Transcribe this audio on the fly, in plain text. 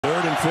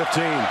3rd and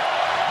 15.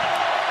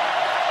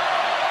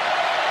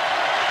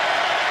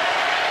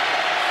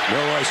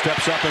 Milroe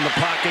steps up in the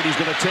pocket. He's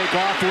going to take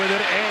off with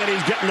it, and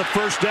he's getting the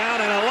first down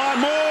and a lot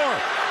more.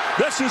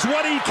 This is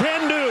what he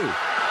can do.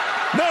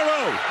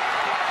 Milroe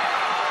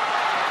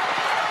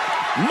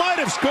might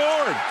have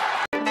scored.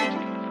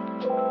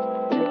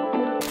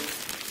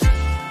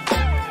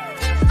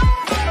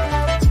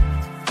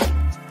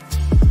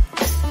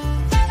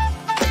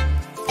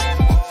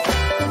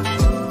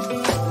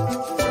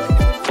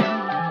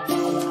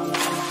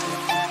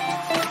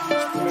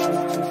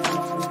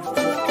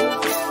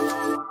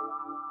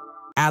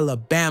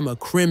 Alabama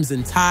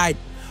Crimson Tide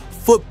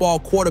football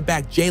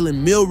quarterback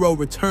Jalen Milroe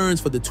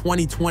returns for the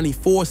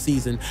 2024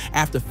 season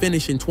after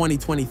finishing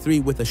 2023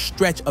 with a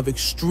stretch of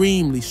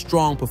extremely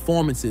strong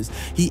performances.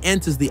 He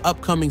enters the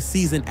upcoming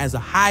season as a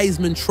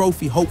Heisman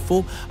Trophy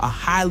hopeful, a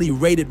highly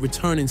rated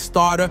returning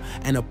starter,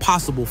 and a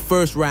possible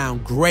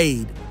first-round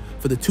grade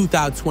for the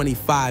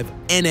 2025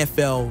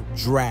 NFL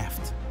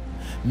Draft.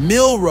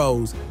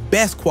 Milroe's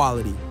best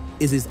quality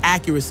is his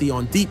accuracy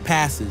on deep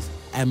passes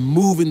and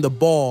moving the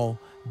ball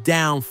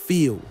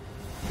downfield.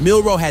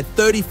 Milroe had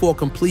 34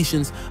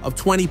 completions of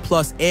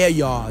 20-plus air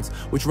yards,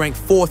 which ranked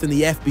 4th in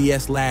the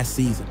FBS last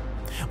season.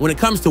 When it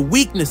comes to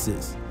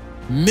weaknesses,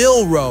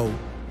 Milroe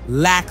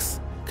lacks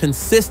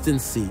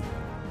consistency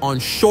on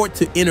short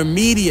to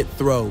intermediate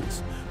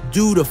throws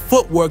due to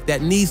footwork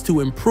that needs to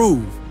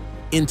improve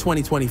in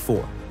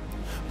 2024.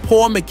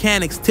 Poor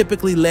mechanics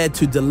typically led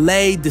to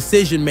delayed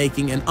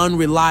decision-making and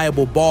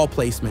unreliable ball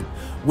placement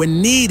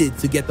when needed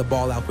to get the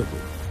ball out quickly.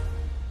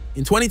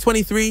 In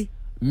 2023,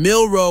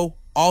 Milroe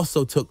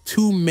also took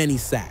too many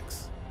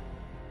sacks.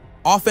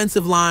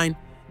 Offensive line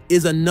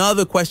is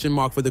another question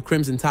mark for the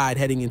Crimson Tide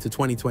heading into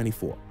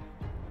 2024.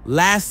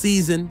 Last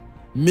season,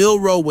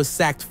 Milroe was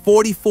sacked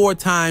 44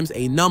 times,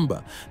 a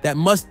number that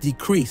must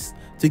decrease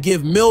to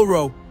give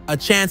Milroe a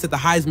chance at the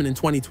Heisman in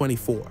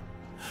 2024.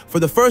 For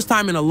the first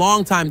time in a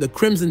long time, the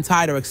Crimson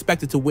Tide are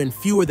expected to win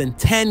fewer than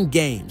 10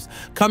 games,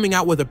 coming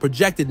out with a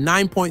projected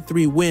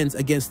 9.3 wins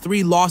against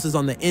 3 losses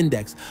on the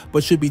index,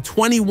 but should be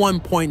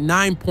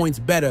 21.9 points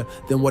better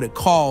than what it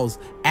calls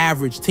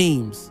average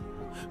teams,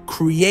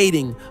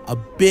 creating a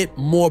bit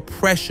more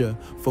pressure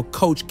for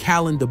Coach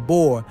Kalen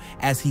DeBoer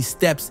as he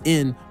steps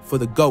in for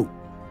the GOAT.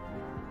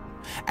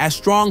 A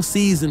strong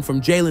season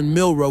from Jalen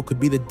Milroe could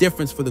be the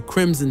difference for the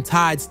Crimson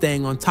Tide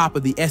staying on top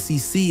of the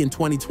SEC in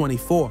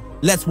 2024.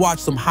 Let's watch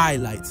some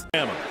highlights.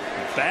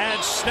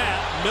 Bad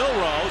snap.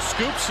 Milroe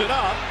scoops it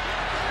up.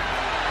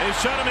 He's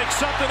trying to make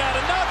something out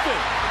of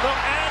nothing. The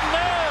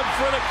ad-lib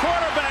for the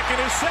quarterback in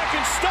his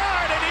second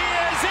start, and he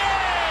is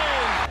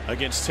in!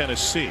 Against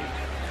Tennessee.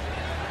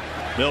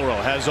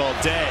 Milroe has all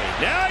day.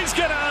 Now he's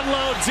going to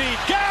unload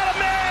Zeke. Got a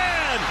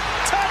man!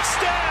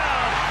 Touchdown!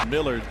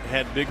 Miller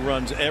had big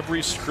runs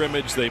every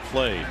scrimmage they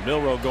played.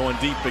 Milroe going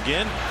deep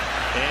again.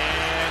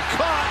 And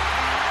caught.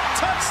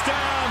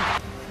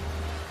 Touchdown.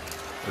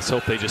 Let's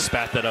hope they just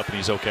spat that up and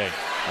he's okay.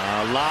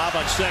 Lob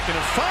on 2nd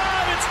and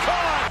 5. It's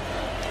caught.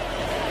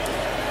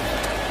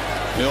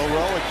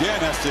 Milroe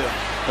again has to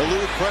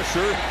elude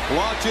pressure.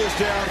 Launches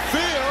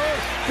downfield.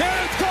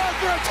 And it's caught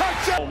for a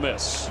touchdown.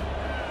 Miss.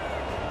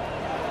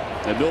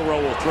 And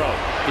Milroe will throw.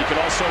 He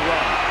can also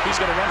run. He's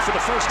going to run for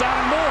the first down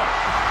and more.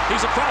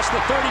 He's across the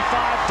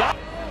 35.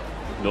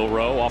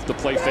 Milroe off the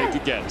play fake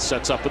again.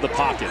 Sets up in the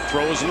pocket.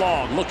 Throws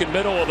long. Looking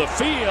middle of the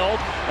field.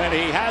 And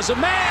he has a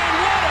man.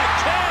 What a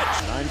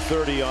catch.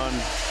 9:30 on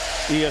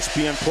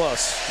ESPN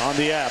Plus on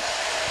the app.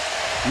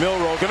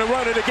 Milroe going to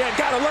run it again.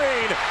 Got a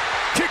lane.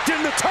 Kicked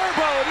in the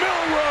turbo.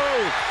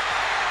 Milroe.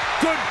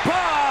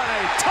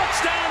 Goodbye.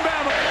 Touchdown,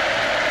 Bama.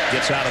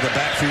 Gets out of the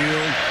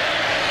backfield.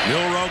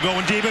 Milroe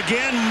going deep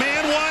again.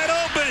 Man wide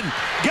open.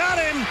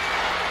 Got him.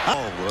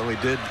 Oh, well, he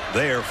did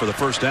there for the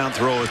first down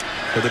throw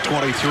to the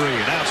 23.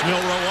 And now it's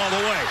Milroe all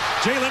the way.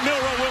 Jalen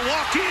Milroe will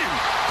walk in.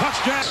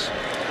 Touchdown.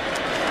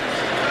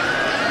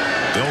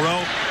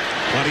 Milroe,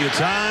 plenty of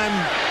time.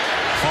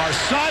 Far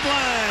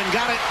sideline.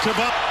 Got it to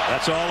Buck.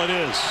 That's all it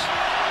is.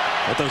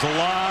 But there's a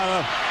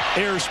lot of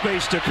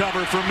airspace to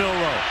cover for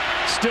Milroe.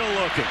 Still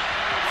looking.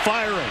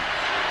 Firing.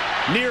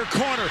 Near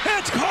corner.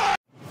 It's caught.